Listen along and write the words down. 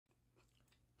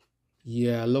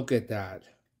Yeah, look at that.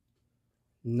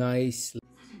 Nice.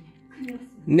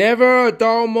 Never a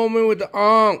dull moment with the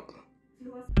Ankh.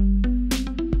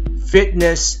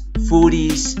 Fitness,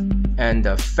 foodies, and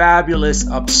the fabulous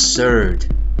absurd.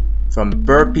 From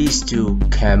burpees to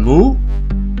Camus,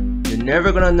 you're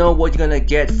never gonna know what you're gonna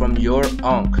get from your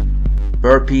Ankh.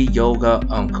 Burpee Yoga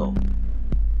Uncle.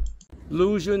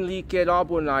 Lucian liket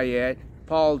abonayet,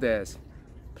 Paldes.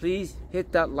 Please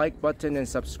hit that like button and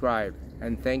subscribe.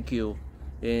 And thank you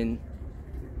in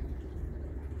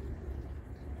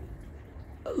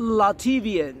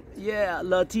Latvian. Yeah,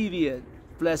 Latvian.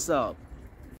 Bless up.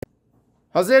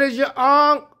 How's it is your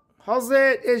Ankh? How's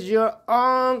it is your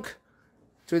Ankh?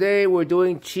 Today we're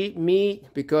doing cheap meat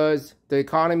because the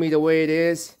economy the way it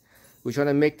is. We're trying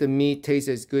to make the meat taste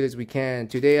as good as we can.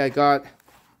 Today I got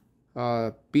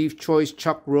beef choice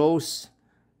chuck roast,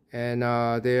 and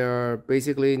they're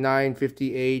basically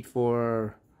 $9.58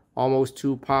 for almost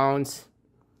 2 pounds,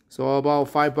 so about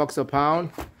 $5 a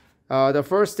pound. The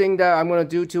first thing that I'm gonna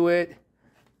do to it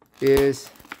is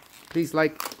please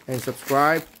like and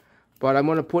subscribe, but I'm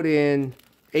gonna put in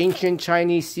ancient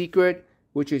Chinese secret,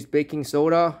 which is baking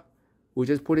soda. We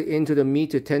just put it into the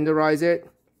meat to tenderize it.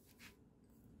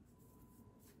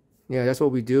 Yeah, that's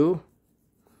what we do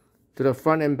to the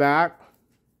front and back.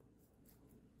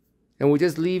 And we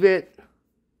just leave it.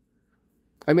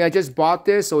 I mean, I just bought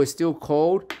this, so it's still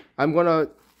cold. I'm gonna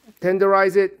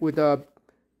tenderize it with the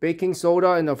baking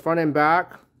soda in the front and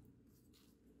back.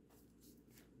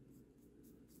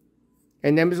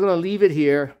 And then I'm just gonna leave it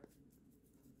here.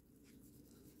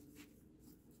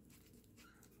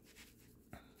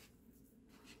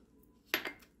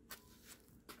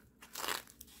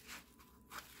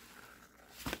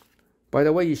 By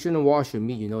the way, you shouldn't wash your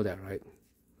meat, you know that, right?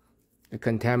 It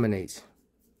contaminates.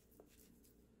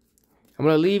 I'm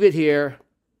gonna leave it here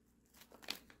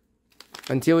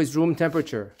until it's room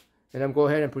temperature, and I'm go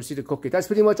ahead and proceed to cook it. That's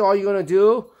pretty much all you're gonna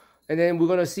do, and then we're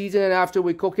gonna season it after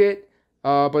we cook it.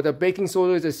 But the baking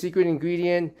soda is a secret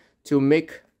ingredient to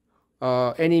make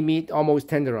any meat almost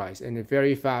tenderized, and it's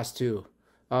very fast too.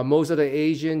 Most of the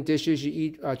Asian dishes you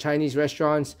eat, Chinese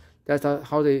restaurants, that's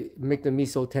how they make the meat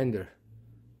so tender.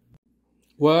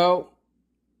 Well,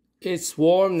 it's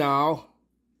warm now.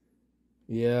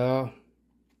 Yeah.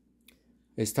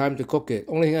 It's time to cook it.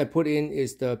 Only thing I put in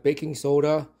is the baking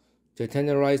soda to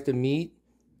tenderize the meat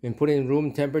and put it in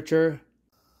room temperature.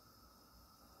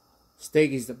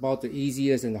 Steak is about the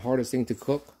easiest and the hardest thing to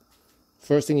cook.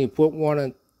 First thing you put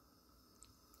a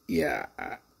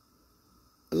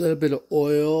little bit of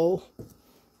oil.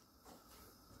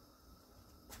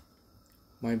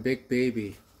 My big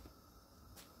baby.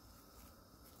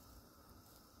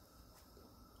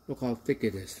 Look how thick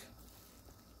it is.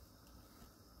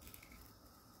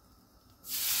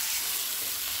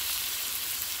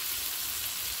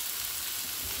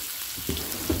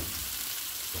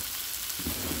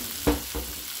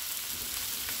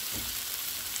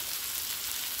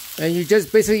 And you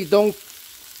just basically don't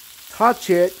touch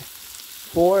it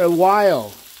for a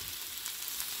while.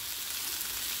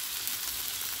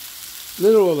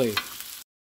 Literally.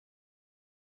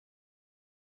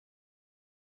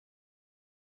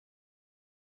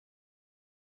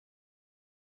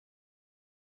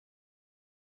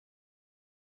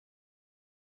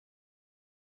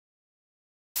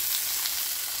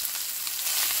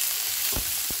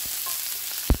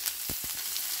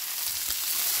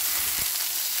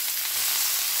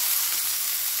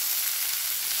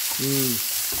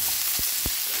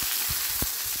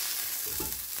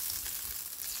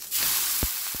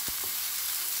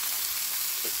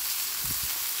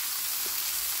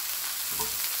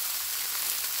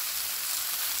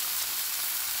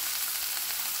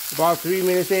 About 3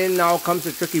 minutes in, now comes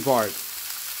the tricky part.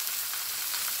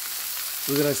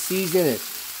 We're gonna season it.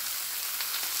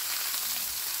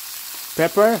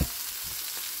 Pepper.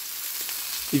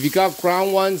 If you got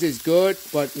ground ones, it's good,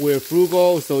 but we're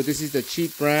frugal, so this is the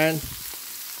cheap brand.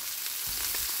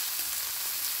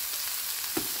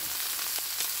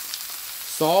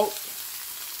 Salt.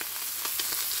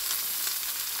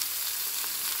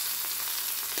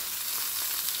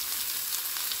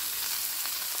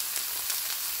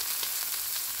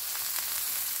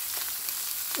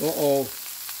 Uh-oh.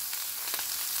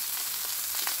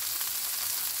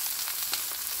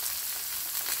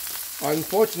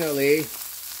 Unfortunately,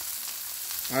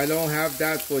 I don't have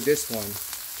that for this one.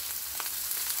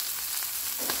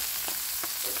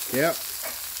 Yep.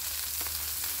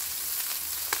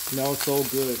 Smells so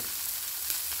good.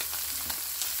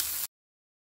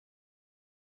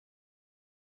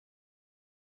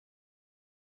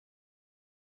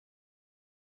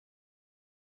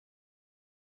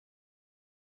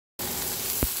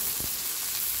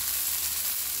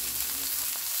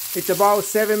 It's about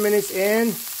 7 minutes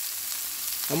in.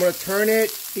 I'm gonna turn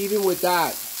it even with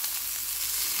that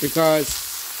because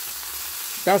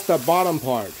that's the bottom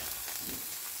part.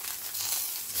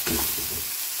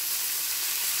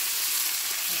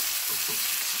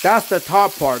 That's the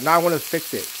top part. Now I want to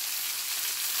fix it.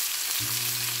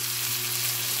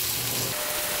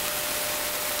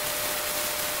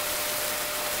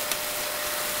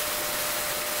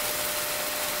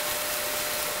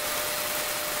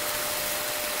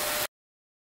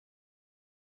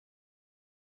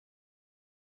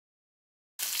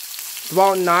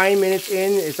 About 9 minutes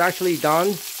in, it's actually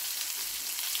done.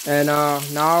 And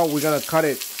now we're gonna cut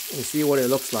it and see what it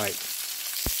looks like.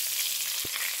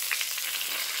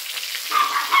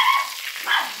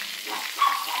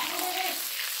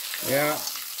 Yeah,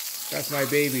 that's my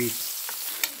baby.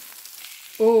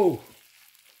 Oh.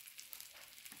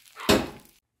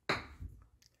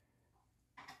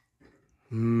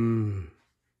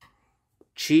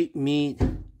 Cheap meat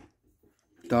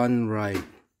done right.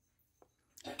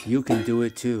 You can do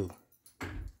it too.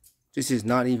 This is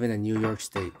not even a New York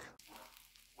steak.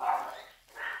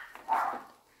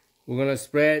 We're gonna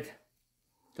spread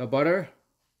the butter.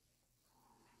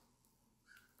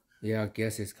 Yeah, I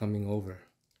guess it's coming over.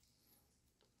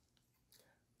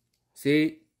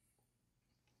 See,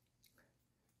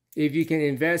 if you can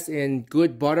invest in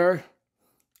good butter,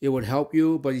 it would help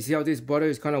you. But you see how this butter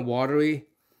is kind of watery?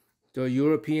 The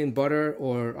European butter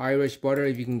or Irish butter,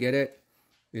 if you can get it,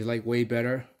 is like way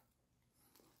better.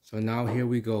 So now here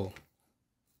we go.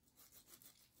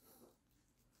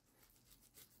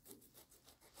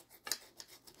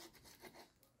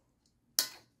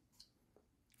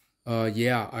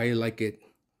 Yeah, I like it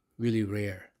really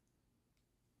rare.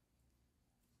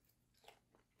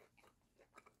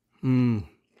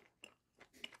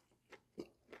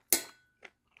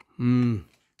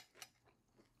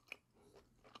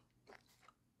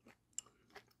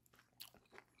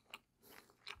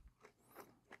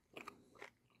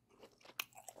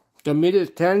 The meat is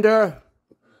tender,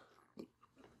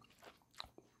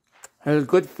 has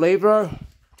good flavor,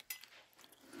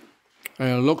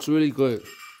 and it looks really good.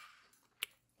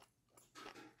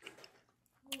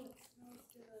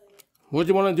 What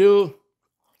you want to do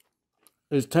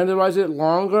is tenderize it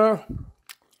longer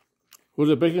with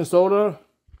the baking soda.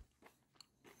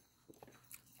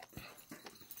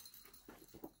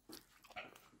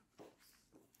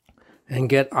 And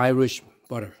get Irish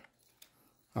butter.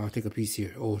 I'll take a piece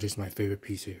here. Oh, this is my favorite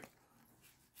piece here.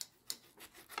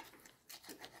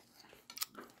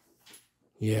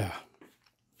 Yeah.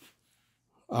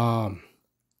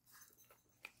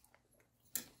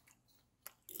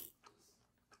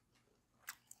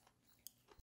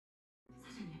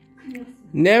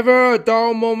 Never a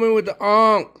dull moment with the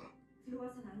Ankh.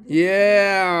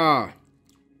 Yeah.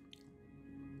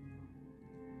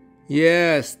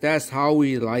 Yes, that's how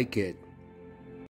we like it.